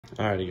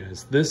Alrighty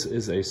guys, this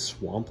is a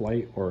swamp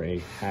light or a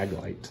hag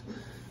light.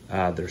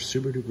 They're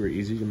super duper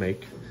easy to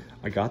make.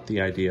 I got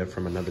the idea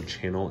from another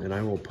channel and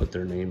I will put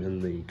their name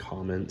in the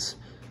comments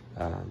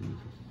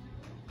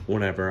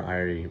whenever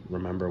I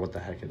remember what the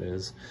heck it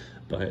is.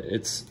 But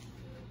it's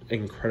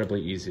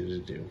incredibly easy to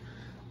do.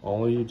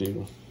 All you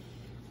do,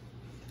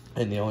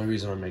 and the only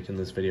reason I'm making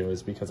this video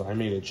is because I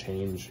made a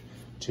change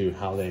to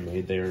how they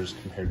made theirs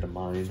compared to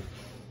mine,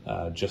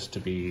 just to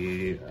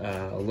be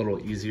a little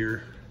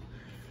easier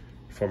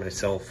for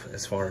myself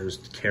as far as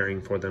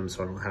caring for them,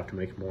 so I don't have to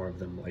make more of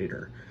them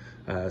later.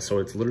 So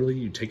it's literally,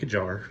 you take a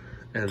jar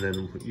and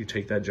then you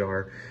take that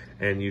jar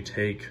and you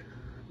take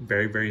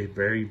very, very,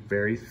 very,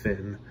 very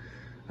thin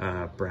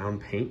brown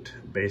paint.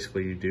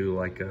 Basically you do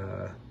like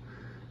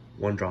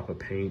 1 drop of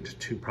paint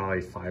to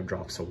probably 5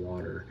 drops of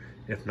water,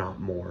 if not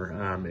more.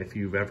 If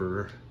you've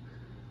ever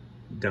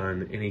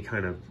done any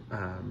kind of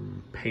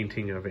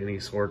painting of any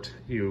sort,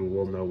 you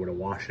will know what a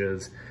wash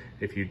is.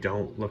 If you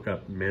don't, look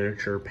up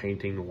miniature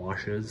painting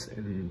washes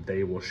and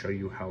they will show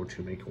you how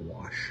to make a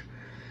wash.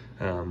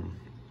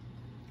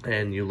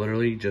 And you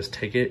literally just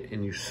take it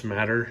and you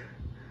smatter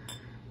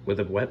with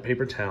a wet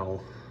paper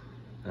towel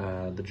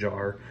the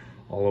jar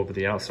all over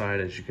the outside.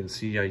 As you can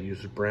see, I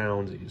used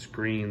browns, I used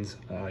greens,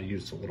 I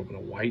used a little bit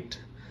of white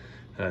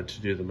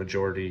to do the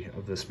majority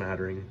of the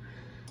smattering.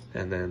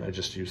 And then I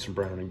just used some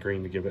brown and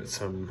green to give it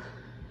some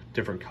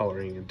different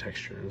coloring and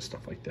texture and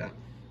stuff like that.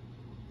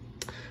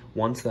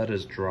 Once that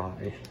is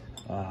dry,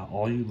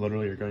 all you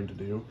literally are going to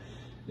do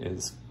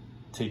is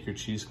take your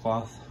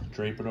cheesecloth,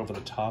 drape it over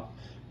the top,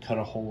 cut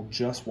a hole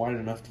just wide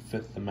enough to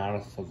fit the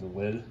mouth of the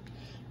lid,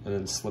 and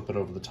then slip it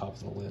over the top of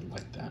the lid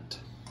like that.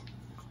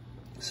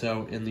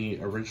 So in the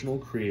original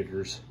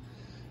creators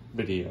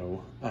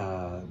video,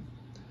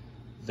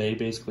 they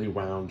basically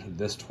wound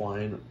this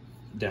twine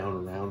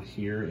down around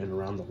here and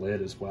around the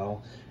lid as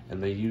well,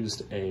 and they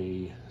used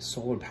a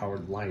solar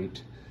powered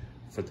light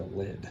for the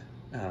lid,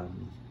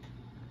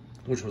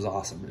 which was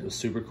awesome. It was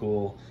super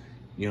cool.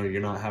 You know,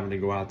 you're not having to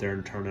go out there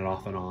and turn it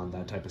off and on,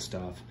 that type of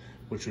stuff,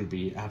 which would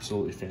be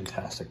absolutely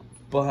fantastic.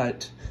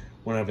 But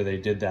whenever they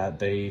did that,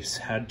 they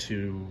had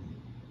to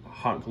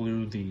hot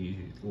glue the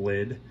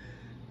lid,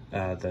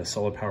 the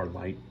solar powered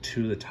light,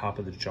 to the top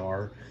of the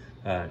jar,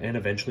 and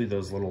eventually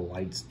those little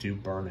lights do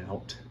burn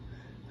out.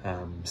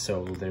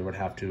 So they would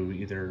have to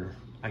either,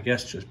 I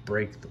guess, just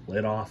break the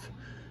lid off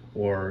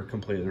or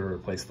completely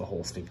replace the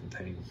whole stinking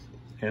thing.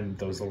 And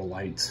those little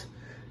lights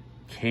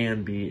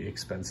can be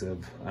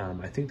expensive.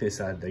 I think they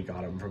said they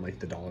got them from like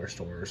the dollar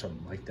store or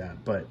something like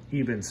that. But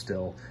even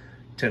still,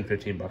 10,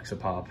 15 bucks a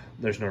pop.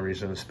 There's no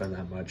reason to spend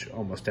that much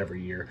almost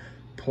every year.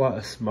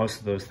 Plus, most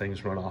of those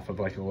things run off of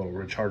like a little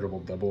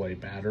rechargeable AA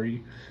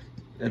battery,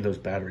 and those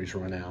batteries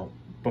run out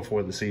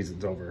before the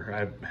season's over.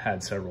 I've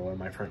had several in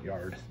my front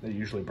yard that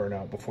usually burn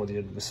out before the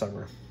end of the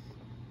summer.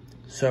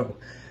 So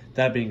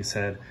that being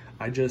said,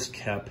 I just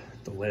kept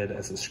the lid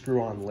as a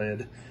screw-on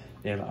lid,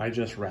 and I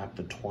just wrapped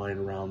the twine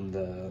around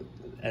the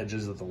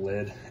edges of the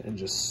lid and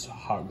just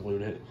hot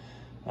glued it.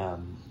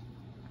 And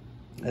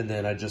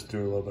then I just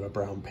threw a little bit of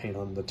brown paint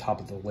on the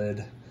top of the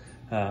lid.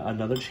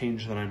 Another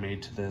change that I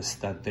made to this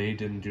that they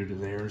didn't do to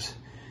theirs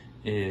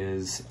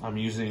is I'm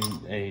using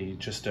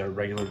just a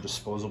regular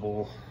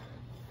disposable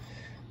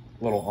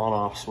little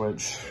on-off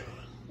switch.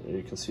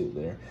 You can see it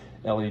there.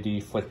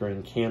 LED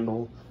flickering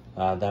candle.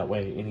 That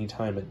way,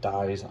 anytime it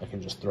dies, I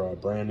can just throw a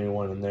brand new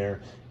one in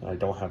there, and I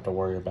don't have to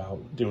worry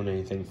about doing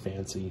anything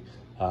fancy.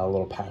 A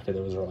little pack of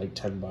those are like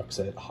 10 bucks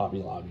at Hobby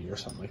Lobby or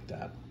something like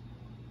that.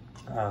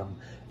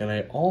 And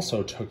I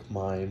also took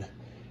mine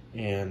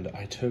and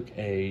I took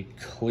a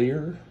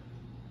clear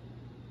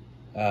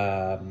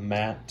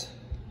matte,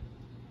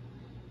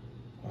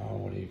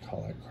 what do you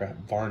call that crap,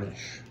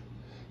 varnish.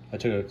 I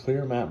took a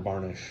clear matte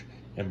varnish,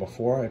 and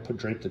before I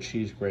draped the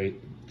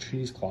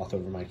cheesecloth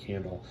over my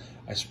candle,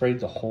 I sprayed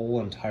the whole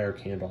entire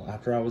candle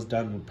after I was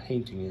done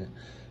painting it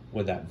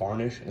with that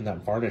varnish, and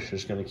that varnish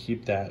is going to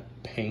keep that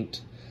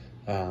paint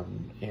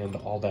and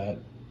all that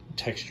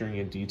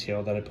texturing and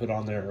detail that I put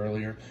on there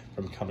earlier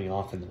from coming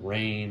off in the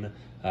rain,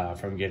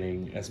 from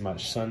getting as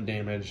much sun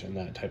damage and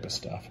that type of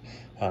stuff.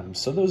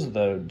 So those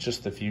are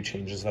just the few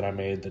changes that I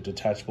made. The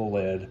detachable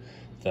lid,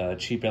 the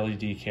cheap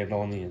LED candle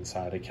on the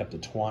inside. I kept the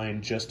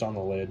twine just on the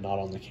lid, not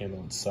on the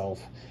candle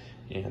itself.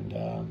 And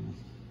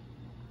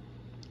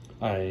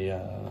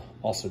I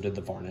also did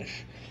the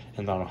varnish,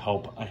 and that'll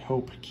help, I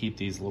hope, keep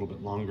these a little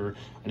bit longer.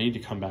 I need to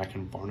come back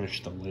and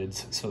varnish the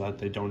lids so that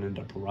they don't end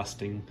up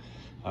rusting,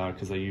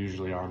 because they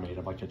usually are made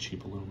of like a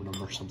cheap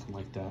aluminum or something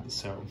like that.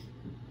 So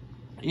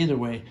either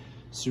way,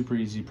 super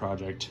easy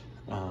project.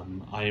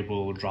 I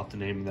will drop the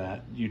name of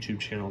that YouTube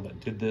channel that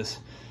did this,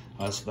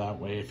 so that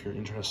way if you're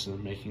interested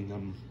in making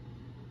them,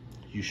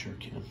 you sure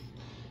can.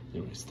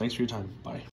 Anyways, thanks for your time. Bye.